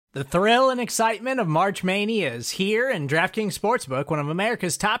The thrill and excitement of March Mania is here, and DraftKings Sportsbook, one of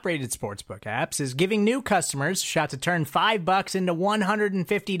America's top-rated sportsbook apps, is giving new customers a shot to turn $5 into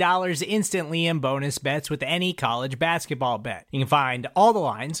 $150 instantly in bonus bets with any college basketball bet. You can find all the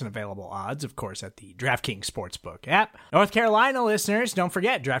lines and available odds, of course, at the DraftKings Sportsbook app. North Carolina listeners, don't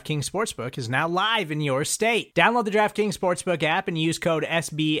forget, DraftKings Sportsbook is now live in your state. Download the DraftKings Sportsbook app and use code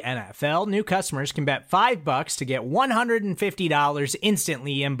SBNFL. New customers can bet $5 to get $150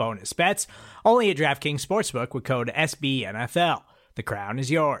 instantly in bonus bets, only at DraftKings Sportsbook with code SBNFL. The crown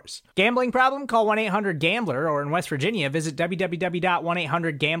is yours. Gambling problem? Call 1-800-GAMBLER, or in West Virginia, visit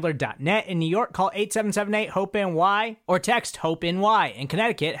www.1800gambler.net. In New York, call 877-8-HOPE-NY or text HOPE-NY. In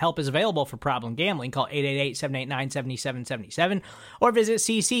Connecticut, help is available for problem gambling. Call 888-789-7777 or visit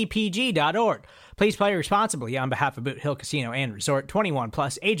ccpg.org. Please play responsibly on behalf of Boot Hill Casino and Resort. 21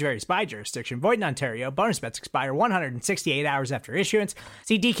 plus, age varies by jurisdiction. Void in Ontario. Bonus bets expire 168 hours after issuance.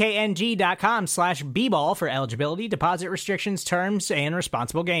 See dkng.com/bball for eligibility, deposit restrictions, terms, and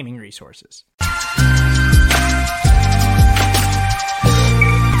responsible gaming resources.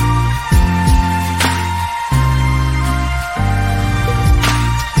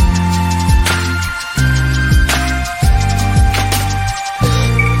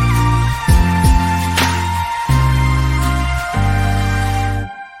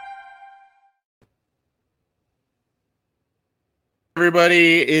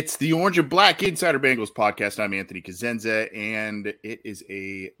 Everybody, it's the Orange and Black Insider Bengals podcast. I'm Anthony Cosenza, and it is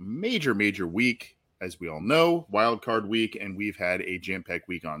a major week, as we all know, wild card week, and we've had a jam-packed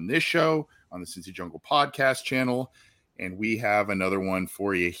week on this show, on the Cincy Jungle podcast channel, and we have another one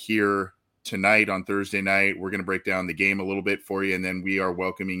for you here tonight on Thursday night. We're going to break down the game a little bit for you, and then we are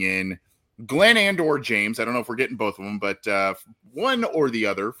welcoming in Glenn and or James. I don't know if we're getting both of them, but one or the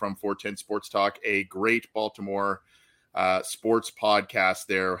other from 410 Sports Talk, a great Baltimore sports podcast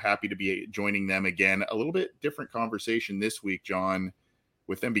there. Happy to be joining them again. A little bit different conversation this week, John,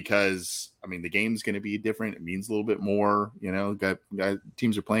 with them because, I mean, the game's going to be different. It means a little bit more, you know,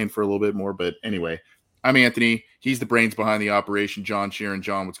 teams are playing for a little bit more. But anyway, I'm Anthony. He's the brains behind the operation. John Sheeran.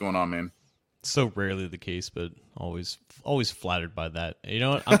 John, what's going on, man? So rarely the case, but always flattered by that. You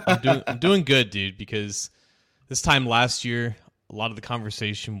know what? I'm doing good, dude, because this time last year, a lot of the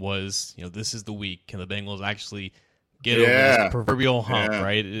conversation was, you know, this is the week. Can the Bengals actually get over this proverbial hump,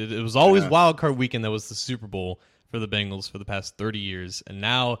 right? It was always wild card weekend that was the Super Bowl for the Bengals for the past 30 years, and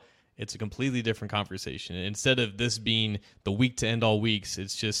now it's a completely different conversation. Instead of this being the week to end all weeks,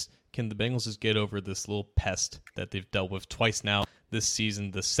 it's just, can the Bengals just get over this little pest that they've dealt with twice now this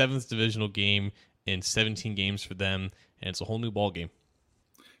season, the 7th divisional game in 17 games for them, and it's a whole new ball game.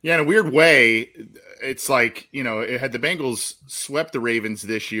 Yeah, in a weird way, it's like, you know, had the Bengals swept the Ravens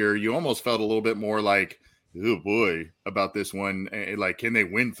this year, you almost felt a little bit more like, oh boy, about this one. Like, can they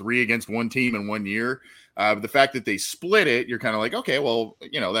win 3 against one team in 1 year? The fact that they split it, you're kind of like, okay, well,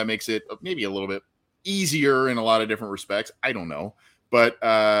 you know, that makes it maybe a little bit easier in a lot of different respects. I don't know. But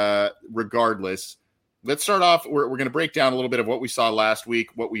regardless, let's start off. We're going to break down a little bit of what we saw last week,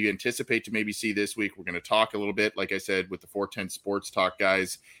 what we anticipate to maybe see this week. We're going to talk a little bit, like I said, with the 410 Sports Talk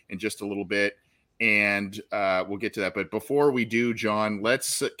guys in just a little bit. And we'll get to that. But before we do, John,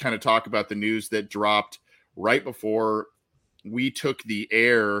 let's kind of talk about the news that dropped right before we took the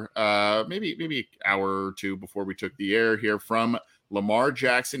air, maybe an hour or two before we took the air here, from Lamar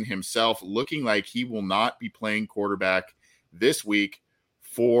Jackson himself, looking like he will not be playing quarterback this week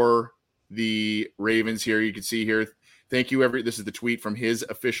for the Ravens here. You can see here, thank you, this is the tweet from his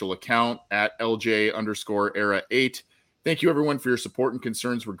official account at LJ_era8. Thank you, everyone, for your support and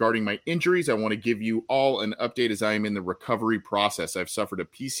concerns regarding my injuries. I want to give you all an update as I am in the recovery process. I've suffered a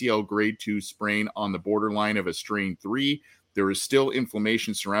PCL grade 2 sprain on the borderline of a strain 3. There is still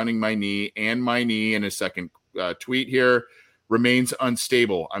inflammation surrounding my knee, and my knee, in a second tweet here, remains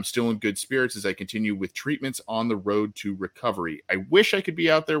unstable. I'm still in good spirits as I continue with treatments on the road to recovery. I wish I could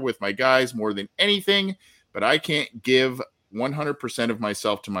be out there with my guys more than anything, but I can't give 100% of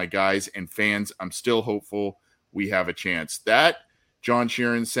myself to my guys and fans. I'm still hopeful we have a chance. That, John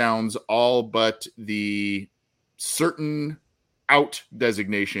Sheeran, sounds all but the certain out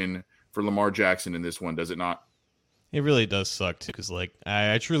designation for Lamar Jackson in this one, does it not? It really does suck, too, because like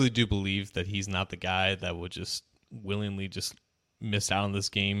I truly do believe that he's not the guy that would just willingly just miss out on this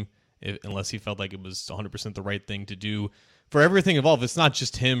game unless he felt like it was 100% the right thing to do for everything involved. It's not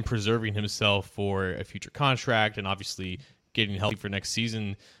just him preserving himself for a future contract and obviously getting healthy for next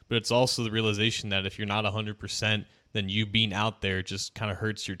season, but it's also the realization that if you're not 100%, then you being out there just kind of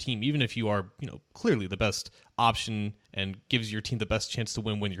hurts your team. Even if you are, you know, clearly the best option and gives your team the best chance to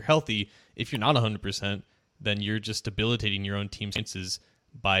win when you're healthy, if you're not 100%, then you're just debilitating your own team's chances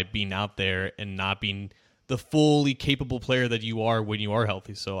by being out there and not being the fully capable player that you are when you are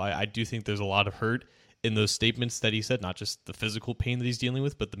healthy. So I do think there's a lot of hurt in those statements that he said, not just the physical pain that he's dealing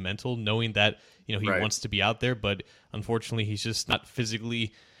with, but the mental, knowing that, he Right. wants to be out there, but unfortunately he's just not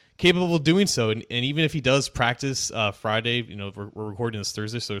physically capable of doing so. And even if he does practice Friday, we're recording this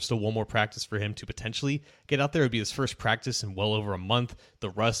Thursday, so there's still one more practice for him to potentially get out there. It would be his first practice in well over a month.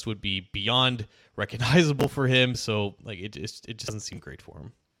 The rust would be beyond recognizable for him. So it just doesn't seem great for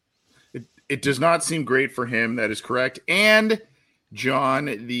him. It does not seem great for him. That is correct. And John,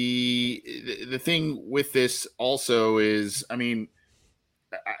 the thing with this also is,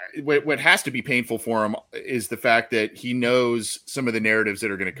 what has to be painful for him is the fact that he knows some of the narratives that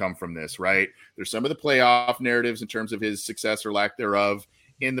are going to come from this, right? There's some of the playoff narratives in terms of his success or lack thereof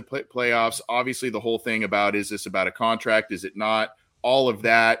in the playoffs. Obviously, the whole thing about, is this about a contract? Is it not? All of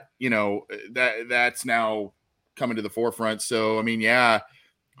that, that's now coming to the forefront. So,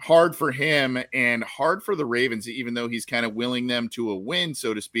 hard for him and hard for the Ravens, even though he's kind of willing them to a win,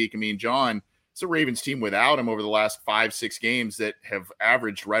 so to speak. John, it's a Ravens team without him over the last 5-6 games that have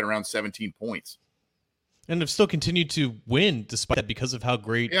averaged right around 17 points. And have still continued to win despite that, because of how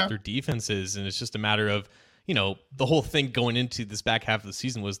great their defense is. And it's just a matter of, the whole thing going into this back half of the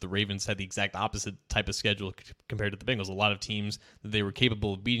season was the Ravens had the exact opposite type of schedule compared to the Bengals. A lot of teams that they were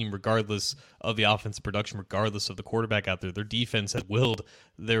capable of beating regardless of the offensive production, regardless of the quarterback out there. Their defense had willed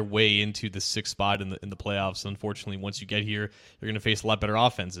their way into the 6th spot in the playoffs. Unfortunately, once you get here, you're going to face a lot better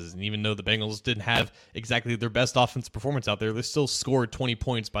offenses. And even though the Bengals didn't have exactly their best offensive performance out there, they still scored 20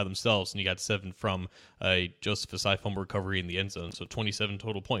 points by themselves, and you got 7 from a Joseph Asai fumble recovery in the end zone. So 27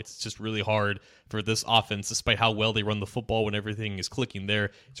 total points. It's just really hard for this offense, despite how well they run the football when everything is clicking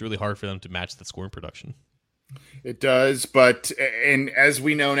there. It's really hard for them to match that scoring production. It does, and as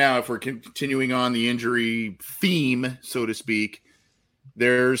we know now, if we're continuing on the injury theme, so to speak,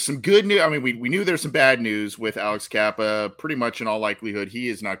 there's some good news. We knew there's some bad news with Alex Kappa. Pretty much in all likelihood, he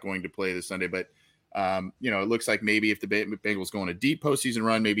is not going to play this Sunday, but it looks like maybe if the Bengals go on a deep postseason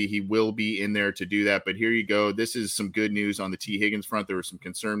run, maybe he will be in there to do that. But here you go. This is some good news on the T. Higgins front. There was some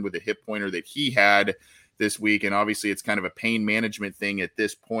concern with the hip pointer that he had this week, and obviously it's kind of a pain management thing at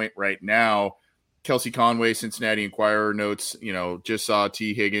this point right now. Kelsey Conway, Cincinnati Enquirer, notes, just asked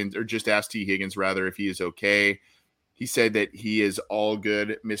T. Higgins rather if he is okay. He said that he is all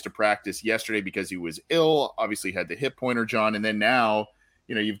good, missed a practice yesterday because he was ill, obviously had the hip pointer, John. And then now,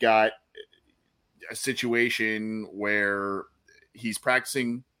 you've got a situation where he's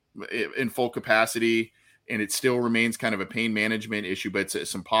practicing in full capacity and it still remains kind of a pain management issue, but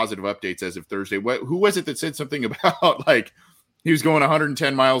some positive updates as of Thursday. Who was it that said something about he was going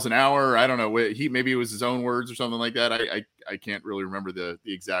 110 miles an hour? I don't know. Maybe it was his own words or something like that. I can't really remember the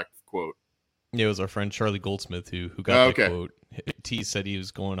exact quote. Yeah, it was our friend Charlie Goldsmith who got the quote. T said he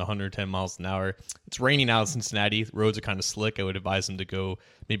was going 110 miles an hour. It's raining out in Cincinnati. The roads are kind of slick. I would advise him to go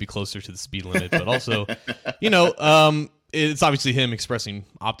maybe closer to the speed limit. But also, it's obviously him expressing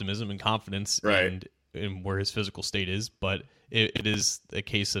optimism and confidence in where his physical state is. But it is a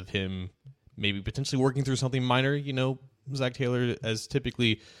case of him maybe potentially working through something minor. Zach Taylor has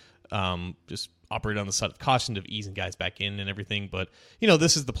typically just operated on the side of caution of easing guys back in and everything. But,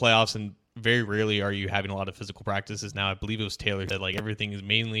 this is the playoffs, and very rarely are you having a lot of physical practices. Now, I believe it was Taylor that everything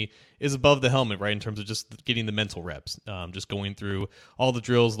is above the helmet, right? In terms of just getting the mental reps, just going through all the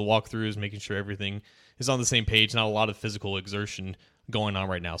drills, the walkthroughs, making sure everything is on the same page. Not a lot of physical exertion going on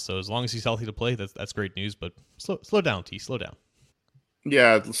right now. So as long as he's healthy to play, that's great news. But slow down, T. Slow down.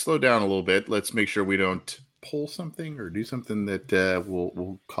 Yeah, slow down a little bit. Let's make sure we don't pull something or do something that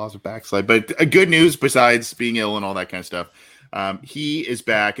will cause a backslide. But good news, besides being ill and all that kind of stuff, he is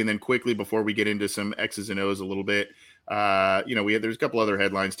back. And then quickly, before we get into some X's and O's a little bit, there's a couple other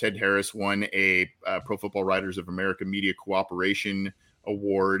headlines. Ted Harris won a Pro Football Writers of America Media Cooperation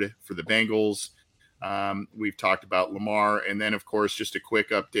Award for the Bengals. We've talked about Lamar. And then, of course, just a quick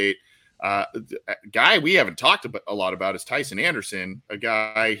update. A guy we haven't talked a lot about is Tyson Anderson, a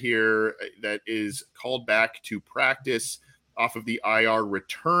guy here that is called back to practice off of the IR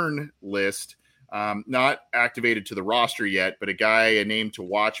return list. Not activated to the roster yet, but a name to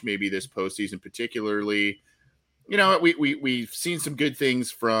watch maybe this postseason, particularly. We've seen some good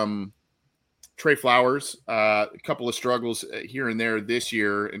things from Trey Flowers, a couple of struggles here and there this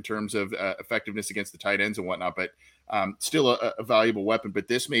year in terms of effectiveness against the tight ends and whatnot, but still a valuable weapon. But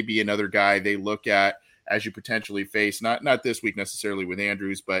this may be another guy they look at as you potentially face, not this week necessarily with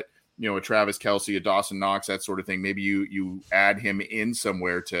Andrews, but a Travis Kelce, a Dawson Knox, that sort of thing. Maybe you add him in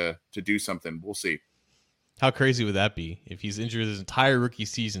somewhere to do something. We'll see. How crazy would that be if he's injured his entire rookie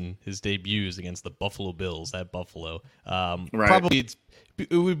season? His debut is against the Buffalo Bills at Buffalo. Right. Probably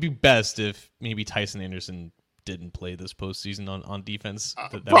it would be best if maybe Tyson Anderson didn't play this postseason on defense.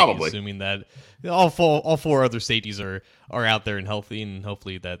 That Probably, would be assuming that all four other safeties are out there and healthy, and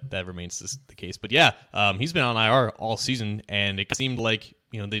hopefully that remains the case. But yeah, he's been on IR all season, and it seemed like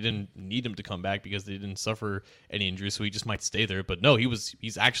they didn't need him to come back because they didn't suffer any injuries, so he just might stay there. But no,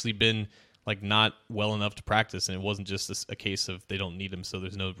 he's actually been like not well enough to practice, and it wasn't just a case of they don't need him, so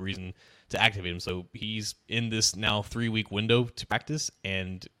there's no reason to activate him. So he's in this now 3-week window to practice,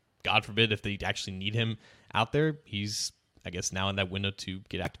 and God forbid if they actually need him out there, he's, I guess, now in that window to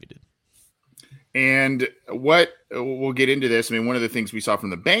get activated. And what we'll get into this. I mean, one of the things we saw from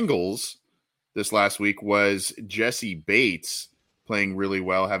the Bengals this last week was Jesse Bates playing really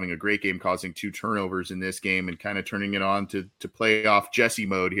well, having a great game, causing 2 turnovers in this game and kind of turning it on to playoff Jesse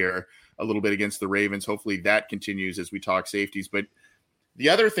mode here a little bit against the Ravens. Hopefully that continues as we talk safeties. But the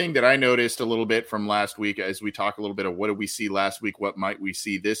other thing that I noticed a little bit from last week, as we talk a little bit of what did we see last week, what might we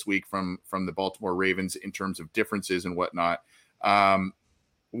see this week from the Baltimore Ravens in terms of differences and whatnot.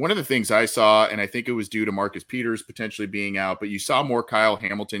 One of the things I saw, and I think it was due to Marcus Peters potentially being out, but you saw more Kyle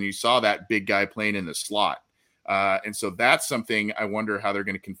Hamilton. You saw that big guy playing in the slot. And so that's something I wonder how they're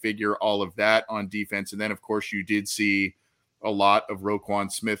going to configure all of that on defense. And then, of course, you did see a lot of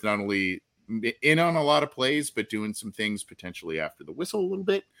Roquan Smith, not only in on a lot of plays, but doing some things potentially after the whistle a little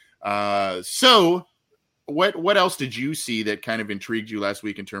bit. So what else did you see that kind of intrigued you last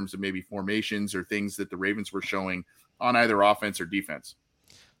week in terms of maybe formations or things that the Ravens were showing on either offense or defense?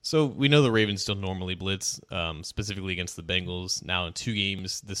 So we know the Ravens don't normally blitz, specifically against the Bengals. Now in 2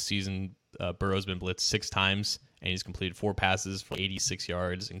 games this season, Burrow's been blitzed 6 times, and he's completed 4 passes for 86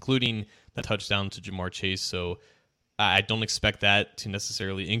 yards, including the touchdown to Jamar Chase. So I don't expect that to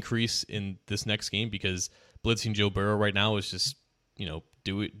necessarily increase in this next game, because blitzing Joe Burrow right now is just,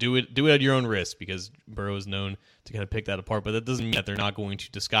 do it at your own risk, because Burrow is known to kind of pick that apart. But that doesn't mean that they're not going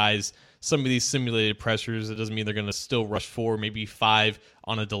to disguise some of these simulated pressures. It doesn't mean they're going to still rush 4, maybe 5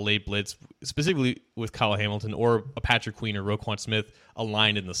 on a delayed blitz, specifically with Kyle Hamilton or a Patrick Queen or Roquan Smith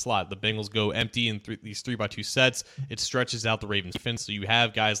aligned in the slot. The Bengals go empty in these 3x2 sets. It stretches out the Ravens defense. So you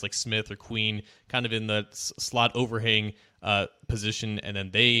have guys like Smith or Queen kind of in the slot overhang position, and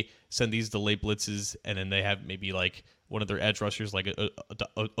then they send these delayed blitzes, and then they have maybe like one of their edge rushers like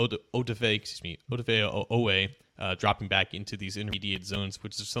Odafe Owe dropping back into these intermediate zones,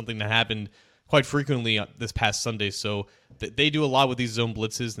 which is something that happened quite frequently this past Sunday. So they do a lot with these zone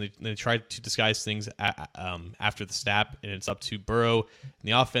blitzes, and they try to disguise things after the snap, and it's up to Burrow and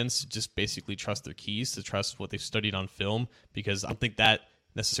the offense to just basically trust their keys, to trust what they've studied on film, because I don't think that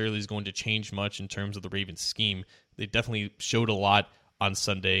necessarily is going to change much in terms of the Ravens scheme. They definitely showed a lot on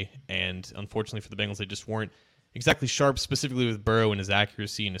Sunday, and unfortunately for the Bengals, they just weren't exactly sharp, specifically with Burrow and his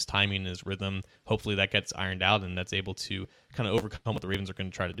accuracy and his timing and his rhythm. Hopefully that gets ironed out, and that's able to kind of overcome what the Ravens are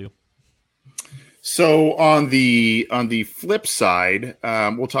going to try to do. So on the flip side,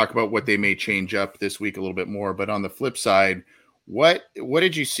 we'll talk about what they may change up this week a little bit more. But on the flip side, what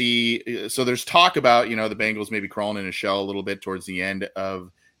did you see? So there's talk about, the Bengals maybe crawling in a shell a little bit towards the end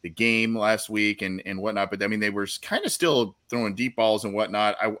of the game last week and whatnot. But I mean, they were kind of still throwing deep balls and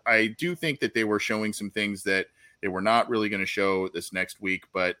whatnot. I do think that they were showing some things that they were not really going to show this next week,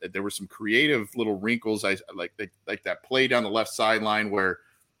 but there were some creative little wrinkles. I like that play down the left sideline where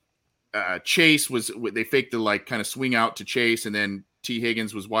Chase they faked the like kind of swing out to Chase, and then T.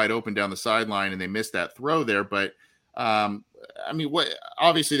 Higgins was wide open down the sideline, and they missed that throw there. But I mean,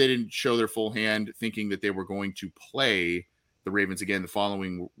 obviously they didn't show their full hand, thinking that they were going to play the Ravens again the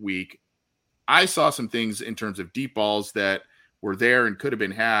following week. I saw some things in terms of deep balls that were there and could have been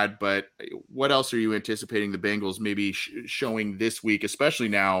had, but what else are you anticipating the Bengals maybe showing this week, especially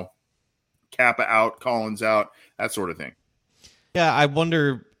now, Kappa out, Collins out, that sort of thing? Yeah, I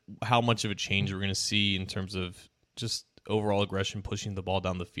wonder how much of a change we're going to see in terms of just overall aggression, pushing the ball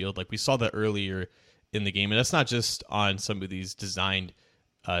down the field. Like we saw that earlier in the game, and that's not just on some of these designed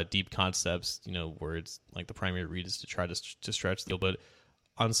deep concepts, where it's like the primary read is to try to stretch the field, but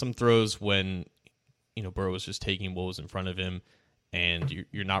on some throws when Burrow was just taking what was in front of him, and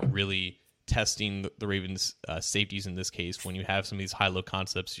you're not really testing the Ravens' safeties in this case. When you have some of these high-low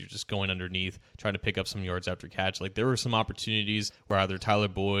concepts, you're just going underneath, trying to pick up some yards after catch. Like there were some opportunities where either Tyler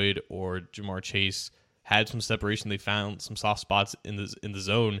Boyd or Jamar Chase had some separation. They found some soft spots in the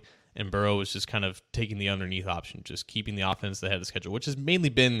zone, and Burrow was just kind of taking the underneath option, just keeping the offense ahead of the schedule, which has mainly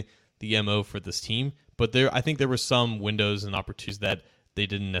been the MO for this team. But I think there were some windows and opportunities that they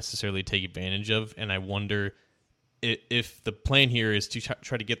didn't necessarily take advantage of, and I wonder if the plan here is to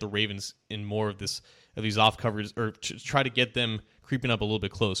try to get the Ravens in more of these off covers, or to try to get them creeping up a little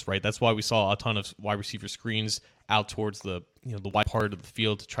bit close, right? That's why we saw a ton of wide receiver screens out towards the wide part of the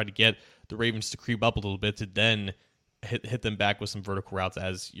field to try to get the Ravens to creep up a little bit, to then hit them back with some vertical routes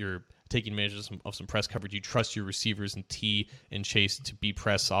as you're taking advantage of some press coverage. You trust your receivers and T and Chase to be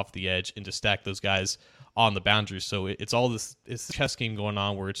pressed off the edge and to stack those guys on the boundaries. So it's a chess game going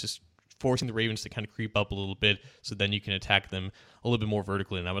on where it's just forcing the Ravens to kind of creep up a little bit, so then you can attack them a little bit more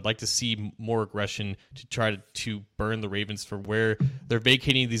vertically. And I would like to see more aggression to try to burn the Ravens for where they're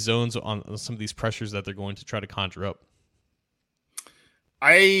vacating these zones on some of these pressures that they're going to try to conjure up.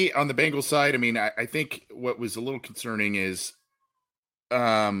 On the Bengals side, I mean, I think what was a little concerning is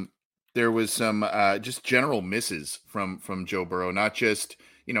there was some just general misses from Joe Burrow, not just,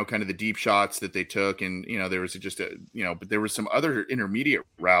 kind of the deep shots that they took. And, there was but there were some other intermediate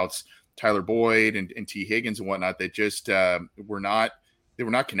routes, Tyler Boyd and T Higgins and whatnot, that just were not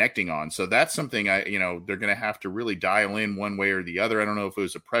connecting on. So that's something they're going to have to really dial in one way or the other. I don't know if it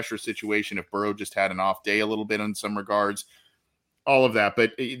was a pressure situation, if Burrow just had an off day a little bit in some regards, all of that.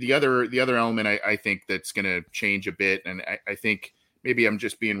 But the other element I think that's going to change a bit, and I think maybe I'm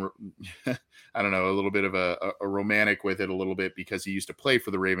just being, I don't know, a little bit of a romantic with it a little bit because he used to play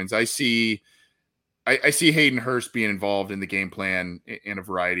for the Ravens. I see Hayden Hurst being involved in the game plan in a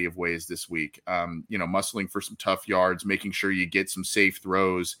variety of ways this week. Muscling for some tough yards, making sure you get some safe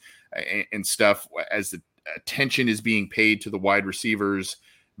throws and stuff as the attention is being paid to the wide receivers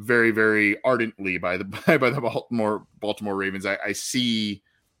very, very ardently by the Baltimore Ravens. I see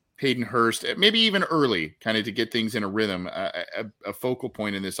Hayden Hurst, maybe even early, kind of to get things in a rhythm, a focal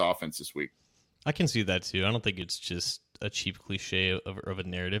point in this offense this week. I can see that too. I don't think it's just a cheap cliche of a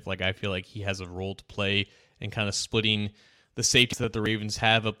narrative. Like, I feel like he has a role to play in kind of splitting the safeties that the Ravens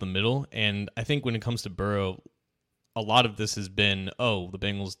have up the middle. And I think when it comes to Burrow, a lot of this has been, the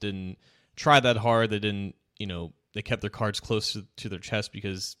Bengals didn't try that hard. They didn't, they kept their cards close to their chest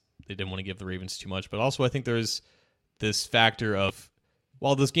because they didn't want to give the Ravens too much. But also I think there's this factor of,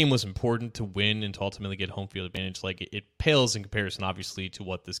 while this game was important to win and to ultimately get home field advantage, like it pales in comparison, obviously, to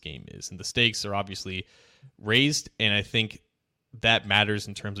what this game is. And the stakes are obviously raised, and I think that matters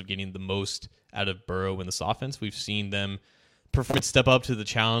in terms of getting the most out of Burrow in this offense. We've seen them step up to the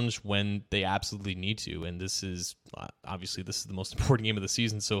challenge when they absolutely need to, and this is the most important game of the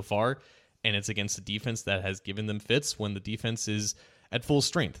season so far, and it's against a defense that has given them fits when the defense is at full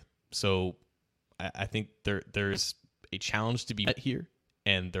strength. So I think there's a challenge to be met here,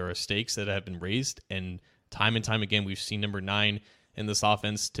 and there are stakes that have been raised, and time again, we've seen number 9 in this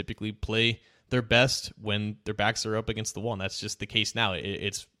offense typically play their best when their backs are up against the wall, and that's just the case now.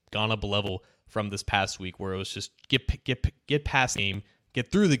 It's gone up a level from this past week where it was just get past the game,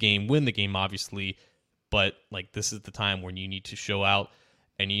 get through the game, win the game, obviously, but like this is the time when you need to show out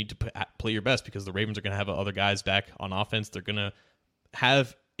and you need to play your best, because the Ravens are going to have other guys back on offense. They're going to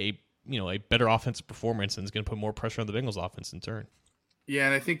have a better offensive performance, and it's going to put more pressure on the Bengals offense in turn. Yeah,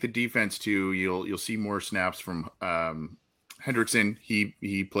 and I think the defense too. You'll see more snaps from Hendrickson.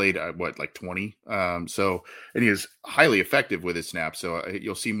 He played 20. So, and he is highly effective with his snaps. So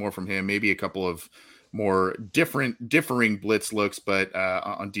you'll see more from him. Maybe a couple of more differing blitz looks, but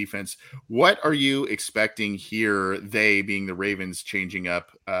on defense, what are you expecting here? They being the Ravens changing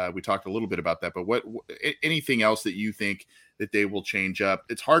up. We talked a little bit about that, but what anything else that you think that they will change up?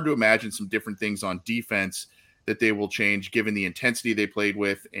 It's hard to imagine some different things on defense that they will change given the intensity they played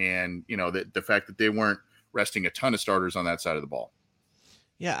with, and the fact that they weren't resting a ton of starters on that side of the ball.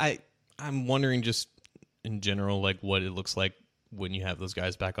 Yeah, I'm wondering just in general, like what it looks like when you have those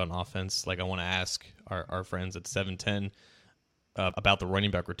guys back on offense. Like, I want to ask our friends at 710 about the running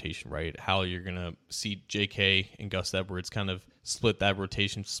back rotation, right? How you're going to see JK and Gus Edwards kind of split that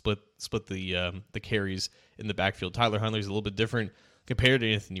rotation, split the carries in the backfield. Tyler Huntley's a little bit different compared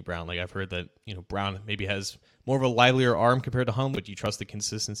to Anthony Brown. Like, I've heard that, Brown maybe has more of a livelier arm compared to Huntley, but you trust the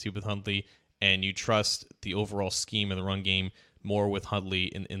consistency with Huntley, and you trust the overall scheme of the run game more with Huntley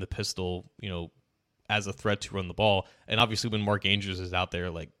in the pistol, as a threat to run the ball. And obviously when Mark Andrews is out there,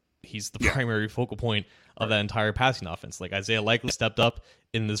 like, he's the primary focal point of that entire passing offense. Like, Isaiah Likely stepped up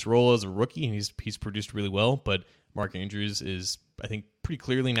in this role as a rookie, and he's produced really well, but Mark Andrews is, I think, pretty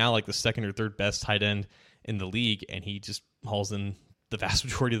clearly now like the second or third best tight end in the league, and he just hauls in the vast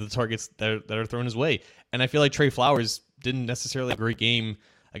majority of the targets that are thrown his way. And I feel like Trey Flowers didn't necessarily have a great game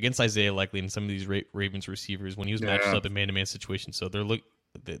against Isaiah Likely and some of these Ravens receivers when he was matched up in man-to-man situations. So the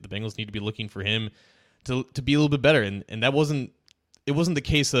Bengals need to be looking for him to be a little bit better. And that wasn't the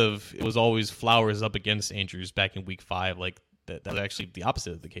case of it was always Flowers up against Andrews back in week 5. Like, that was actually the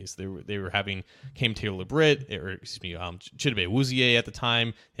opposite of the case. They were having Cam Taylor-Britt, Chidobe Awuzie at the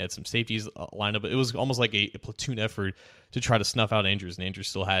time. They had some safeties lined up. It was almost like a platoon effort to try to snuff out Andrews, and Andrews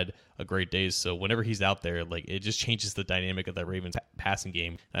still had a great day. So whenever he's out there, like, it just changes the dynamic of that Ravens passing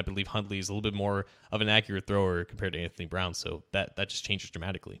game. And I believe Huntley is a little bit more of an accurate thrower compared to Anthony Brown. So that just changes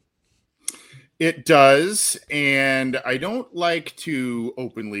dramatically. It does, and I don't like to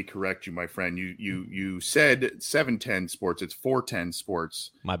openly correct you, my friend. You said 710 Sports. It's 410 Sports.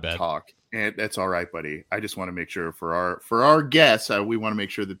 My bad. Talk, and that's all right, buddy. I just want to make sure for our guests, we want to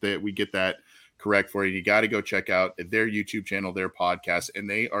make sure that we get that correct for you. You got to go check out their YouTube channel, their podcast, and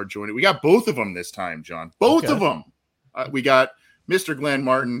they are joining. We got both of them this time, John. Both of them. We got Mr. Glenn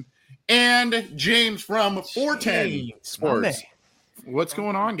Martin and James from 410 Sports. What's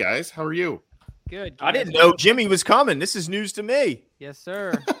going on, guys? How are you? Good. I didn't know Jimmy was coming. This is news to me. Yes,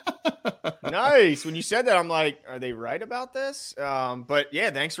 sir. Nice. When you said that, I'm like, are they right about this? But yeah,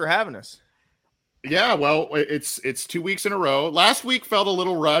 thanks for having us. Yeah, well, it's 2 weeks in a row. Last week felt a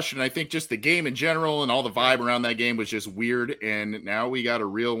little rushed, and I think just the game in general and all the vibe around that game was just weird. And now we got a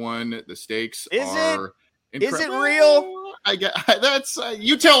real one. The stakes are Is it real? I get that's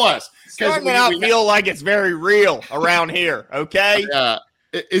you tell us. Starting to feel like it's very real around here. Okay. Yeah.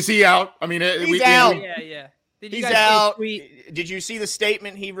 Is he out? I mean, he's out. Yeah. He's out. Did you see the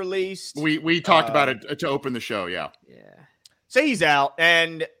statement he released? We talked about it to open the show. Yeah. So he's out,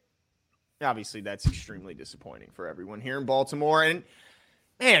 and obviously that's extremely disappointing for everyone here in Baltimore. And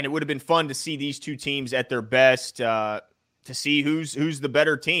man, it would have been fun to see these two teams at their best. To see who's the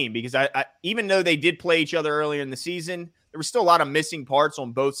better team, because I even though they did play each other earlier in the season, there was still a lot of missing parts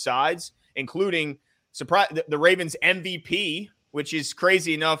on both sides, including the Ravens MVP, which is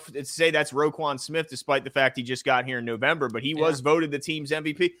crazy enough to say that's Roquan Smith, despite the fact he just got here in November, but he was voted the team's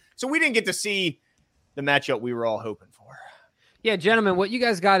MVP. So we didn't get to see the matchup we were all hoping for. Yeah, gentlemen, what you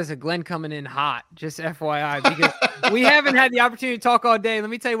guys got is a Glenn coming in hot, just FYI, because we haven't had the opportunity to talk all day.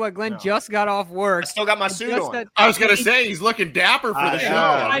 Let me tell you what, Glenn just got off work. I still got my suit on. I was going to say, he's looking dapper for the show.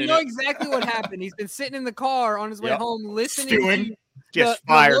 I know exactly what happened. He's been sitting in the car on his way home listening. Just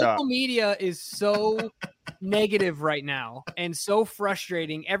fired the up. local media is so negative right now and so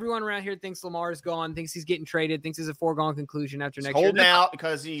frustrating. Everyone around here thinks Lamar is gone, thinks he's getting traded, thinks it's a foregone conclusion after next year. Holding out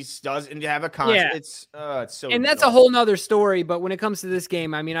because he doesn't have a contract. Yeah. It's so. And that's a whole nother story. But when it comes to this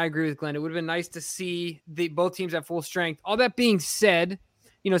game, I mean, I agree with Glenn. It would have been nice to see both teams at full strength. All that being said,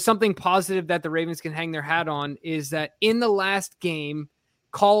 something positive that the Ravens can hang their hat on is that in the last game,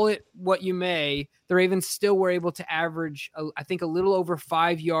 call it what you may, the Ravens still were able to average, I think, a little over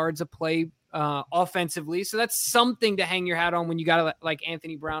 5 yards a play offensively. So that's something to hang your hat on when you got like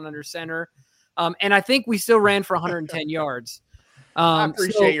Anthony Brown under center. And I think we still ran for 110 yards. I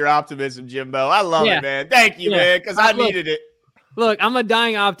appreciate your optimism, Jimbo. I love it, man. Thank you, man, because I needed it. Look, I'm a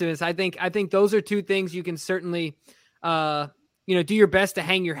dying optimist. I think those are two things you can certainly, do your best to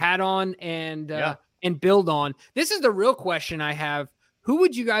hang your hat on and build on. This is the real question I have. Who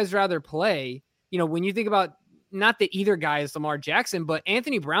would you guys rather play? When you think about, not that either guy is Lamar Jackson, but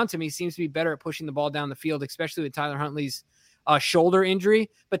Anthony Brown to me seems to be better at pushing the ball down the field, especially with Tyler Huntley's shoulder injury.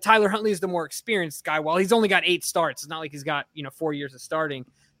 But Tyler Huntley is the more experienced guy. While he's only got 8 starts, it's not like he's got 4 years of starting.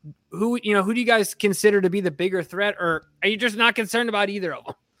 Who do you guys consider to be the bigger threat, or are you just not concerned about either of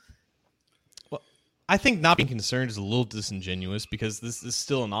them? Well, I think not being concerned is a little disingenuous, because this is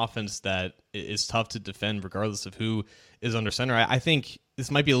still an offense that is tough to defend regardless of who is under center. I think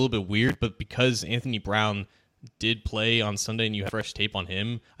this might be a little bit weird, but because Anthony Brown did play on Sunday and you have fresh tape on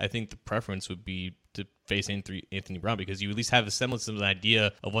him, I think the preference would be to face Anthony Brown, because you at least have a semblance of an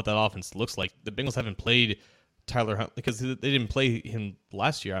idea of what that offense looks like. The Bengals haven't played Tyler Huntley because they didn't play him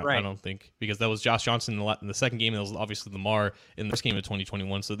last year, I don't think, because that was Josh Johnson in the second game, and that was obviously Lamar in the first game of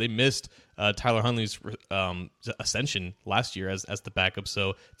 2021. So they missed Tyler Huntley's ascension last year as the backup.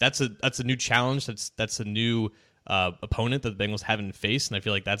 So that's a new challenge. That's a new opponent that the Bengals haven't faced, and I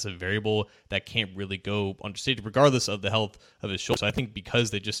feel like that's a variable that can't really go understated regardless of the health of his shoulder. So I think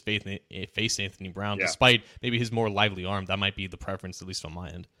because they just faced Anthony Brown, despite maybe his more lively arm, that might be the preference, at least on my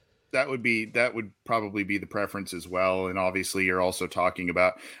end. That would probably be the preference as well. And obviously you're also talking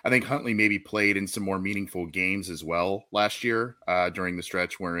about, I think Huntley maybe played in some more meaningful games as well last year during the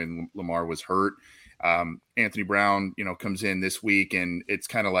stretch wherein Lamar was hurt. Anthony Brown, comes in this week, and it's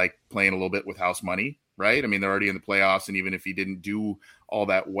kind of like playing a little bit with house money, right? I mean, they're already in the playoffs, and even if he didn't do all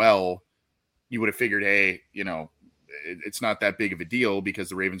that well, you would have figured, hey, it's not that big of a deal because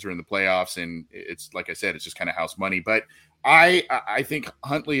the Ravens are in the playoffs, and it's, like I said, it's just kind of house money. But I think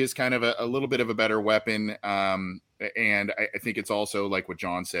Huntley is kind of a little bit of a better weapon. And I think it's also like what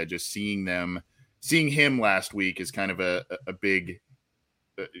John said, just seeing them seeing him last week is kind of a big,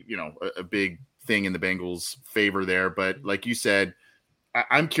 a big thing in the Bengals' favor there. But like you said,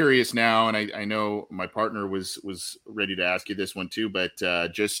 I'm curious now, and I know my partner was ready to ask you this one too, but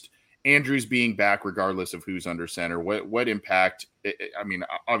just Andrews being back regardless of who's under center, what impact? I mean,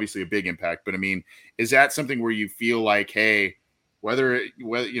 obviously a big impact, but I mean, is that something where you feel like, hey, whether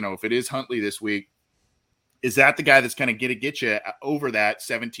if it is Huntley this week, is that the guy that's kind of get you over that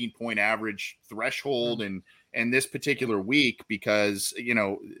 17-point average threshold and this particular week? Because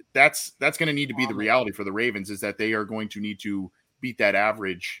that's going to need to be the reality for the Ravens, is that they are going to need to beat that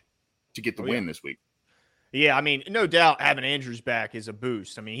average to get the win this week. Yeah, I mean, no doubt having Andrews back is a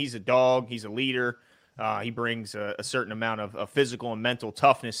boost. I mean, he's a dog. He's a leader. He brings a certain amount of physical and mental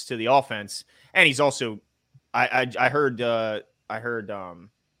toughness to the offense. And he's also I heard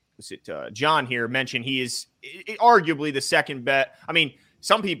John here mention he is arguably the second best. I mean,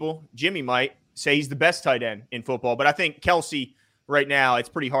 some people, Jimmy might say he's the best tight end in football, but I think Kelsey right now, it's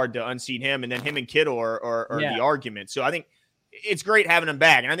pretty hard to unseat him. And then him and Kittle are the argument. So I think it's great having him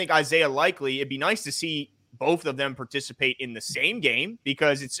back. And I think Isaiah Likely, it'd be nice to see both of them participate in the same game,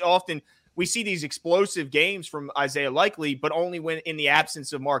 because it's often we see these explosive games from Isaiah Likely, but only when in the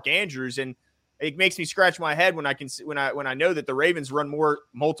absence of Mark Andrews. And it makes me scratch my head when I know that the Ravens run more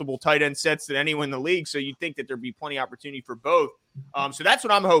multiple tight end sets than anyone in the league. So you'd think that there'd be plenty of opportunity for both. So that's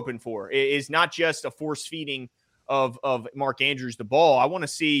what I'm hoping for, is not just a force feeding of Mark Andrews the ball. I want to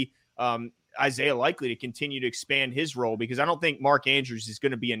see Isaiah Likely to continue to expand his role, because I don't think Mark Andrews is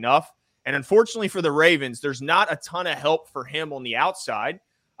going to be enough. And unfortunately for the Ravens, there's not a ton of help for him on the outside.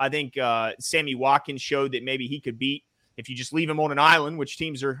 I think Sammy Watkins showed that maybe he could beat, if you just leave him on an island, which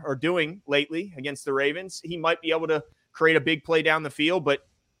teams are doing lately against the Ravens, he might be able to create a big play down the field. But,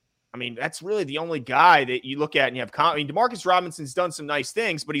 I mean, that's really the only guy that you look at and you have Demarcus Robinson's done some nice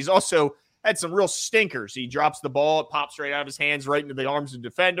things, but he's also had some real stinkers. He drops the ball, it pops right out of his hands right into the arms of the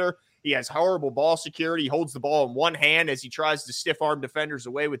defender. He has horrible ball security. He holds the ball in one hand as he tries to stiff-arm defenders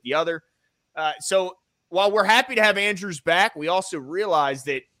away with the other. So while we're happy to have Andrews back, we also realize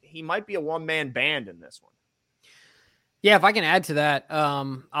that he might be a one-man band in this one. Yeah, if I can add to that,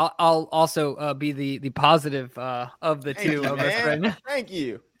 I'll also be the positive of the two of us right now. Thank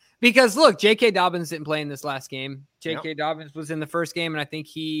you. Because look, J.K. Dobbins didn't play in this last game. J.K. Dobbins was in the first game, and I think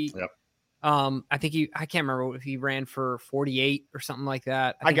he I can't remember if he ran for 48 or something like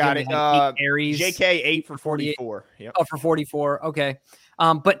that. I got it. JK 8 for 44. Yep. Oh, for 44. Okay.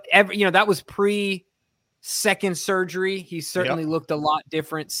 But that was pre-second surgery. He certainly looked a lot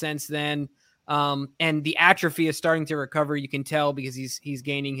different since then. And the atrophy is starting to recover. You can tell because he's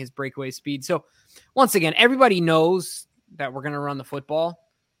gaining his breakaway speed. So once again, everybody knows that we're going to run the football.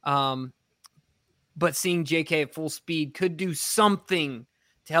 But seeing JK at full speed could do something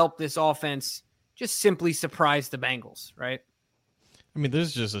to help this offense just simply surprise the Bengals, right? I mean,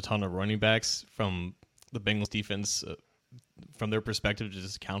 there's just a ton of running backs from the Bengals defense from their perspective to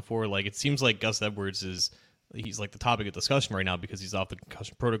just account for. Like, it seems like Gus Edwards he's like the topic of discussion right now because he's off the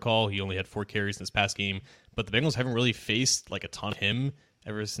concussion protocol. He only had 4 carries in this past game, but the Bengals haven't really faced like a ton of him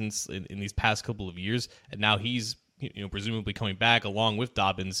ever since in these past couple of years. And now he's, presumably coming back along with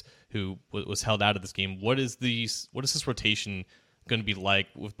Dobbins, who was held out of this game. What is this rotation going to be like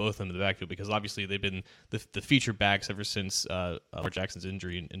with both of them in the backfield? Because obviously they've been the featured backs ever since Lamar Jackson's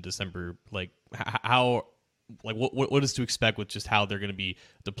injury in December. Like what is to expect with just how they're going to be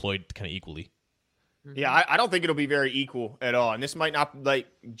deployed kind of equally? Yeah, I don't think it'll be very equal at all. And this might not make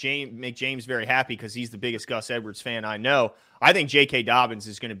James very happy because he's the biggest Gus Edwards fan I know. I think J.K. Dobbins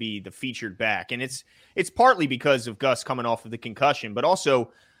is going to be the featured back. And it's partly because of Gus coming off of the concussion, but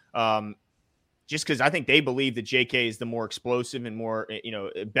also just because I think they believe that J.K. is the more explosive and more,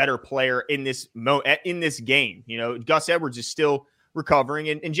 better player in this game. Gus Edwards is still recovering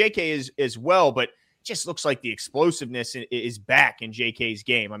and J.K. is as well, but just looks like the explosiveness is back in JK's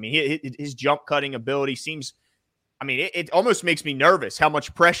game. I mean, his jump cutting ability seems, it almost makes me nervous how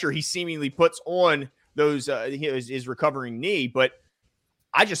much pressure he seemingly puts on those, his recovering knee. But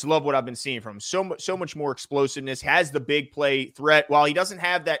I just love what I've been seeing from him. So much more explosiveness, has the big play threat. While he doesn't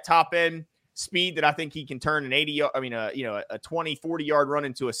have that top end speed that I think he can turn an 20, 40 yard run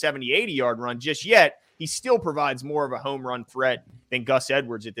into a 70, 80 yard run just yet, he still provides more of a home run threat than Gus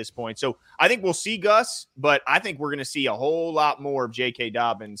Edwards at this point. So I think we'll see Gus, but I think we're going to see a whole lot more of J.K.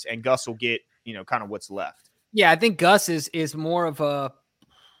 Dobbins, and Gus will get, kind of what's left. Yeah, I think Gus is more of a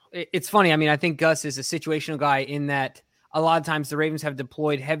 – it's funny. I think Gus is a situational guy in that a lot of times the Ravens have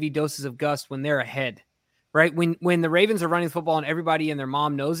deployed heavy doses of Gus when they're ahead. right? When the Ravens are running the football and everybody and their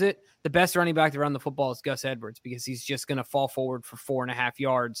mom knows it, the best running back to run the football is Gus Edwards because he's just going to fall forward for 4.5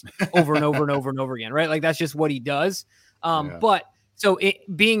 yards over and over and over and over again, right? Like that's just what he does. But so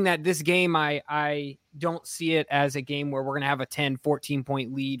being that this game, I don't see it as a game where we're going to have a 10, 14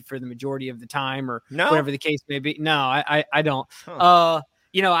 point lead for the majority of the time or whatever the case may be. No, I don't. Huh.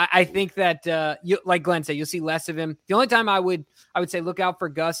 I think that like Glenn said, you'll see less of him. The only time I would say look out for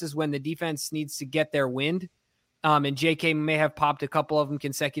Gus is when the defense needs to get their wind. And JK may have popped a couple of them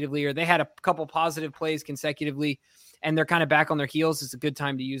consecutively, or they had a couple positive plays consecutively, and they're kind of back on their heels. It's a good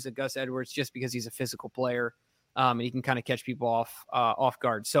time to use a Gus Edwards just because he's a physical player, and he can kind of catch people off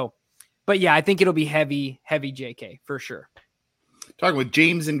guard. So, but yeah, I think it'll be heavy JK for sure. Talking with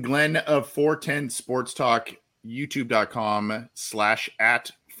James and Glenn of 410 Sports Talk,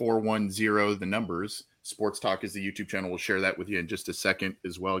 youtube.com/@410 the numbers. Sports Talk is the YouTube channel. We'll share that with you in just a second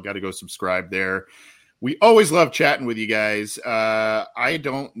as well. Got to go subscribe there. We always love chatting with you guys. I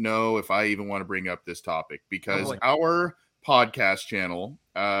don't know if I even want to bring up this topic because our podcast channel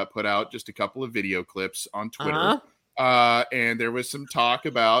put out just a couple of video clips on Twitter. And there was some talk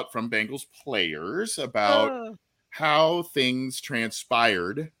from Bengals players about how things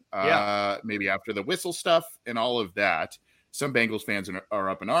transpired, maybe after the whistle stuff and all of that. Some Bengals fans are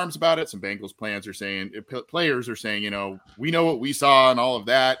up in arms about it. Some Bengals players are saying, we know what we saw and all of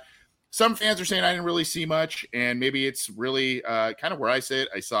that. Some fans are saying I didn't really see much, and maybe it's really kind of where I sit.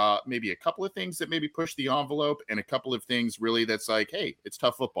 I saw maybe a couple of things that maybe pushed the envelope and a couple of things really that's like, hey, it's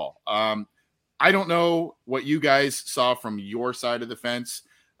tough football. I don't know what you guys saw from your side of the fence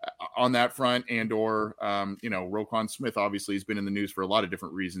on that front and or, Roquan Smith obviously has been in the news for a lot of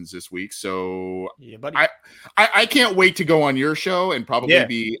different reasons this week. So yeah, buddy. I can't wait to go on your show and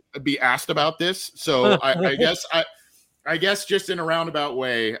probably be asked about this. So I guess just in a roundabout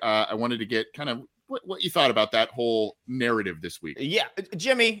way, I wanted to get kind of what you thought about that whole narrative this week. Yeah,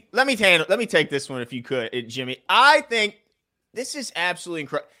 Jimmy, let me take this one if you could, Jimmy. I think this is absolutely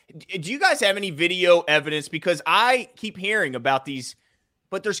incredible. Do you guys have any video evidence? Because I keep hearing about these,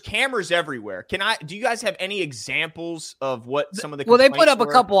 but there's cameras everywhere. Do you guys have any examples of what some of the they put up a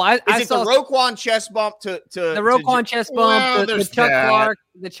couple. I saw the Roquan chest bump to the Roquan chest bump, the Chuck Clark,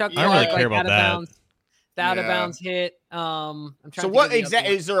 I don't really care about that. The out of bounds hit. I'm trying so what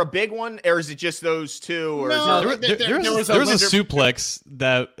exactly is there a big one, or is it just those two? Or there was a suplex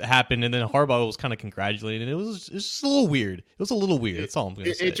that happened, and then Harbaugh was kind of congratulating. It was just a little weird. It was a little weird. That's all I'm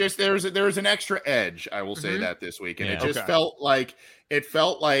gonna say. It just there was an extra edge. I will say that this week, and it just felt like that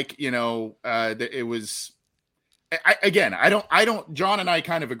it was. John and I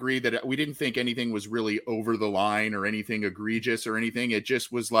kind of agree that we didn't think anything was really over the line or anything egregious or anything. It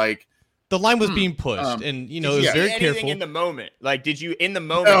just was like. The line was being pushed, and it was very careful. In the moment, like, did you in the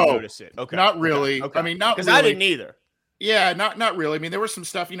moment notice it? Okay, not really. Okay. I mean, not because really. I didn't either. Yeah, not really. I mean, there was some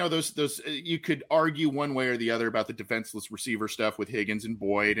stuff. Those you could argue one way or the other about the defenseless receiver stuff with Higgins and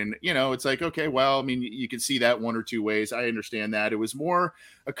Boyd, and it's like, okay, well, I mean, you can see that one or two ways. I understand that. It was more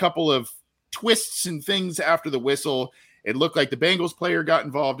a couple of twists and things after the whistle. It looked like the Bengals player got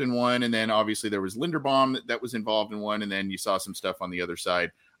involved in one, and then obviously there was Linderbaum that was involved in one, and then you saw some stuff on the other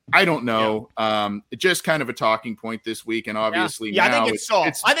side. I don't know. Just kind of a talking point this week, and obviously now I think it's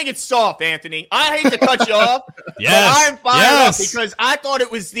soft. I think it's soft, Anthony. I hate to cut you off, but I'm fired up because I thought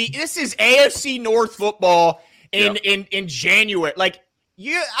it was this is AFC North football in January.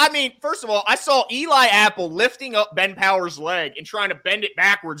 First of all, I saw Eli Apple lifting up Ben Power's leg and trying to bend it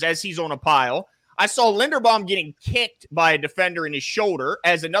backwards as he's on a pile. I saw Linderbaum getting kicked by a defender in his shoulder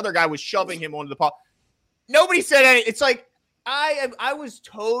as another guy was shoving him onto the pile. Nobody said anything. It's like, I was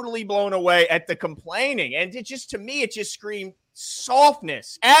totally blown away at the complaining, and to me it just screamed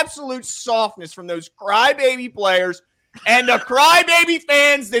softness, absolute softness from those crybaby players and the crybaby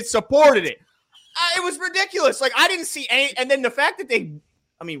fans that supported it. It was ridiculous. Like, I didn't see any, and then the fact that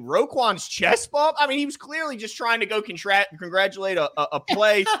Roquan's chest bump. I mean, he was clearly just trying to go congratulate a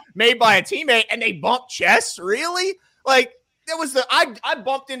play made by a teammate, and they bumped chests. Really? Like. That was I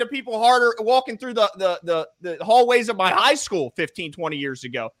bumped into people harder walking through the hallways of my high school 15, 20 years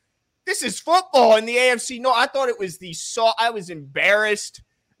ago. This is football in the AFC. No, I thought it was I was embarrassed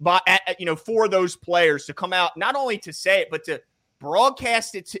for those players to come out, not only to say it, but to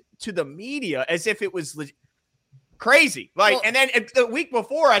broadcast it to the media as if it was crazy. And then the week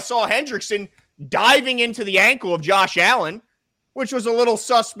before I saw Hendrickson diving into the ankle of Josh Allen, which was a little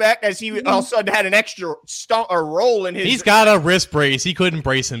suspect as he all of a sudden had an extra roll in his. He's got a wrist brace. He couldn't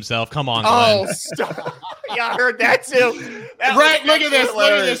brace himself. Come on, Glenn. Oh, stop. Yeah, I heard that too. Right, look at this.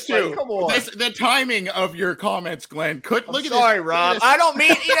 Look at this too. Like, come on. The timing of your comments, Glenn. Sorry, Rob. I don't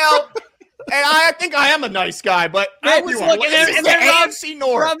mean, I think I am a nice guy, but everyone, this is the AFC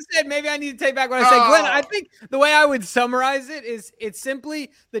North. Rob said maybe I need to take back what I said. Glenn, I think the way I would summarize it is it's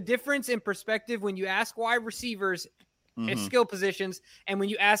simply the difference in perspective when you ask wide receivers at skill positions and when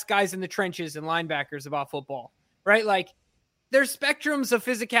you ask guys in the trenches and linebackers about football, right? Like their spectrums of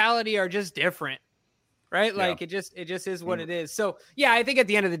physicality are just different, right? Like it just is what it is. So yeah, I think at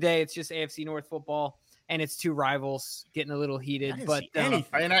the end of the day, it's just AFC North football. And it's two rivals getting a little heated, but and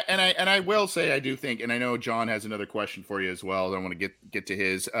I will say I do think, and I know John has another question for you as well. I want to get to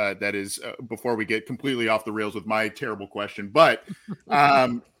his. That is before we get completely off the rails with my terrible question, but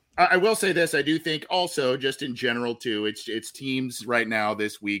I will say this: I do think also, just in general too, it's teams right now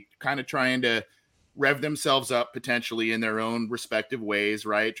this week kind of trying to rev themselves up potentially in their own respective ways,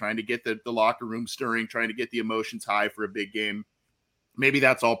 right? Trying to get the locker room stirring, trying to get the emotions high for a big game. Maybe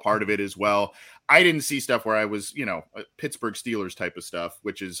that's all part of it as well. I didn't see stuff where I was, Pittsburgh Steelers type of stuff,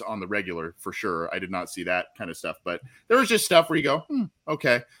 which is on the regular for sure. I did not see that kind of stuff, but there was just stuff where you go,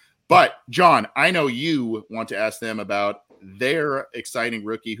 okay. But John, I know you want to ask them about their exciting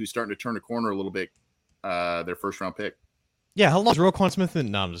rookie who's starting to turn a corner a little bit, their first round pick. Yeah, how long is Roquan Smith?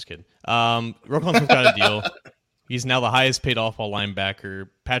 No, I'm just kidding. Roquan Smith got a deal. He's now the highest paid off-ball linebacker.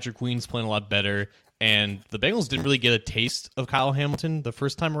 Patrick Queen's playing a lot better. And the Bengals didn't really get a taste of Kyle Hamilton the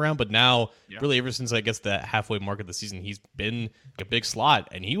first time around, but now, really ever since, I guess, the halfway mark of the season, he's been a big slot.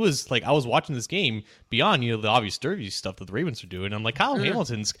 And he was, like, I was watching this game beyond, the obvious derby stuff that the Ravens are doing. And I'm like, Kyle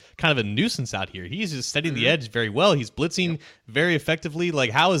Hamilton's kind of a nuisance out here. He's just setting the edge very well. He's blitzing very effectively. Like,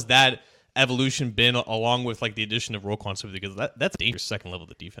 how has that evolution been along with, like, the addition of Roquan Smith? Because that's a dangerous second level of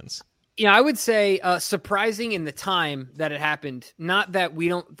the defense. Yeah, I would say surprising in the time that it happened. Not that we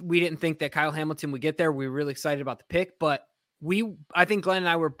didn't think that Kyle Hamilton would get there. We were really excited about the pick, but I think Glenn and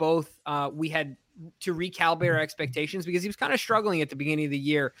I were both, we had to recalibrate our expectations because he was kind of struggling at the beginning of the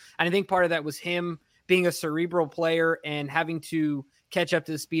year. And I think part of that was him being a cerebral player and having to catch up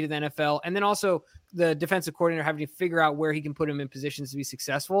to the speed of the NFL. And then also the defensive coordinator having to figure out where he can put him in positions to be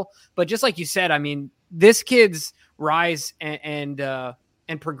successful. But just like you said, I mean, this kid's rise and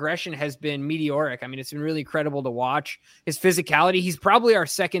progression has been meteoric. I mean, it's been really incredible to watch. His physicality, he's probably our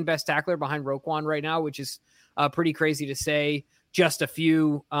second best tackler behind Roquan right now, which is pretty crazy to say. Just a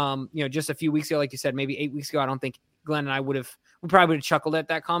few weeks ago, like you said, maybe 8 weeks ago, I don't think Glenn and I we probably would have chuckled at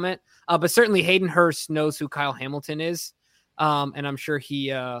that comment. But certainly Hayden Hurst knows who Kyle Hamilton is. And I'm sure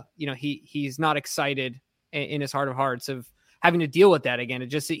he's not excited in his heart of hearts of having to deal with that again.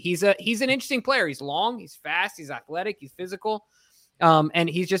 He's an interesting player. He's long, he's fast, he's athletic, he's physical. And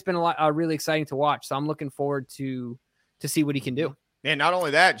he's just been really exciting to watch. So I'm looking forward to see what he can do. And not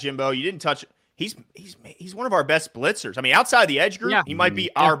only that, Jimbo, you didn't touch. He's one of our best blitzers. I mean, outside the edge group, he might be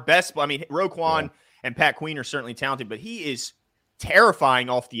our best. I mean, Roquan and Pat Queen are certainly talented, but he is terrifying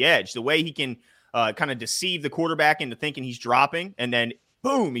off the edge. The way he can kind of deceive the quarterback into thinking he's dropping, and then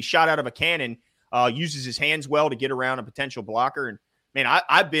boom, he's shot out of a cannon. Uses his hands well to get around a potential blocker. And man,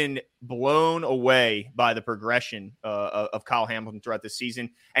 I've been blown away by the progression of Kyle Hamilton throughout this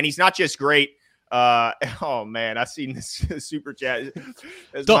season. And he's not just great. Oh, man, I've seen this super chat.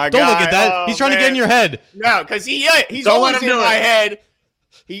 Don't look at that. Oh, he's trying to get in your head. No, because he's always in my head.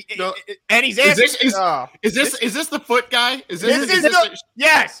 And he's asking. Is this the foot guy?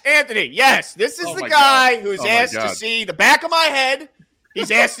 Yes, Anthony. Yes, this is the guy who's asked to see the back of my head.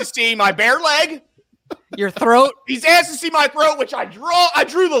 He's asked to see my bare leg. Your throat. He's asked to see my throat, which I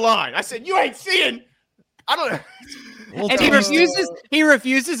drew the line. I said, "You ain't seeing." I don't know. And he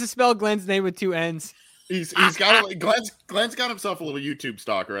refuses to spell Glenn's name with two N's. Glenn's got himself a little YouTube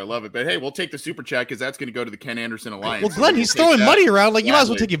stalker. I love it. But hey, we'll take the super chat because that's going to go to the Ken Anderson Alliance. Well, Glenn, he's throwing money around. Like, you might as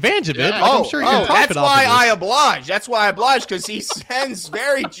well take advantage of it. Yeah. Like, I'm sure you can profit that's off why of this. I oblige. That's why I oblige, because he sends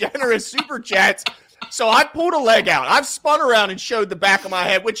very generous super chats. So I pulled a leg out. I've spun around and showed the back of my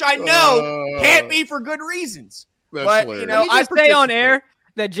head, which I know can't be for good reasons. But hilarious. I stay on air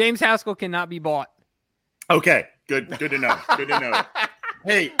that James Haskell cannot be bought. Okay, good to know. Good to know.